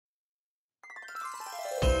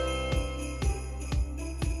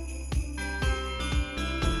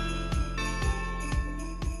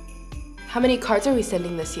How many cards are we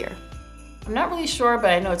sending this year? I'm not really sure,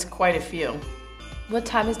 but I know it's quite a few. What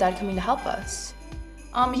time is Dad coming to help us?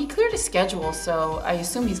 He cleared his schedule, so I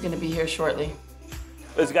assume he's going to be here shortly.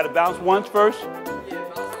 Let's got to bounce once first.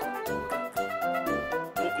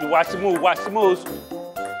 You watch the move, watch the moves.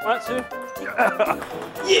 1, 2.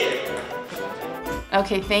 Yeah!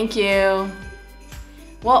 Okay, thank you.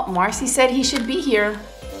 Well, Marcy said he should be here.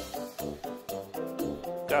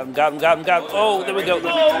 Got him, got him, got him, got him. Oh, there we go.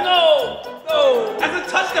 No! That's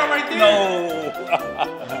a touchdown right there! No!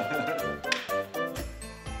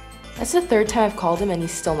 That's the third time I've called him and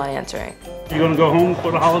he's still not answering. You gonna go home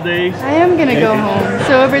for the holidays? I am gonna go home.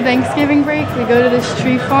 So over Thanksgiving break, we go to this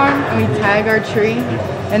tree farm and we tag our tree.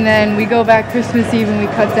 And then we go back Christmas Eve and we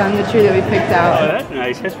cut down the tree that we picked out. Oh, that's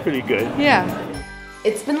nice. That's pretty good. Yeah.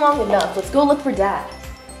 It's been long enough. Let's go look for Dad.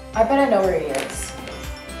 I bet I know where he is.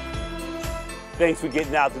 Thanks for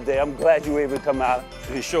getting out today. I'm glad you were able to come out.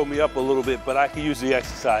 It showed me up a little bit, but I could use the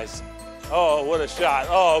exercise. Oh, what a shot.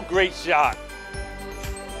 Oh, great shot.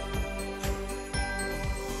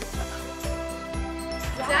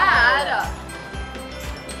 Dad!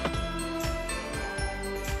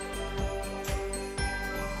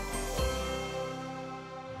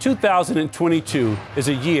 2022 is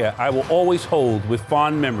a year I will always hold with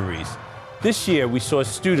fond memories. This year we saw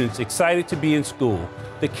students excited to be in school,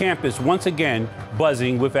 the campus once again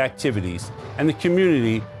buzzing with activities, and the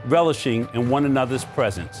community relishing in one another's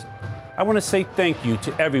presence. I want to say thank you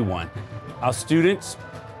to everyone, our students,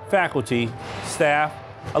 faculty, staff,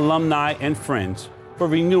 alumni, and friends for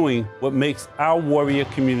renewing what makes our Warrior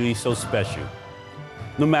community so special.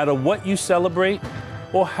 No matter what you celebrate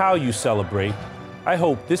or how you celebrate, I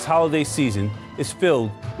hope this holiday season is filled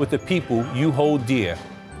with the people you hold dear.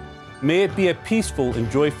 May it be a peaceful and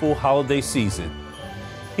joyful holiday season.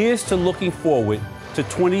 Here's to looking forward to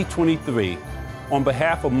 2023. On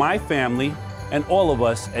behalf of my family and all of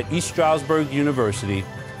us at East Stroudsburg University,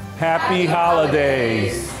 Happy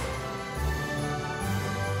Holidays!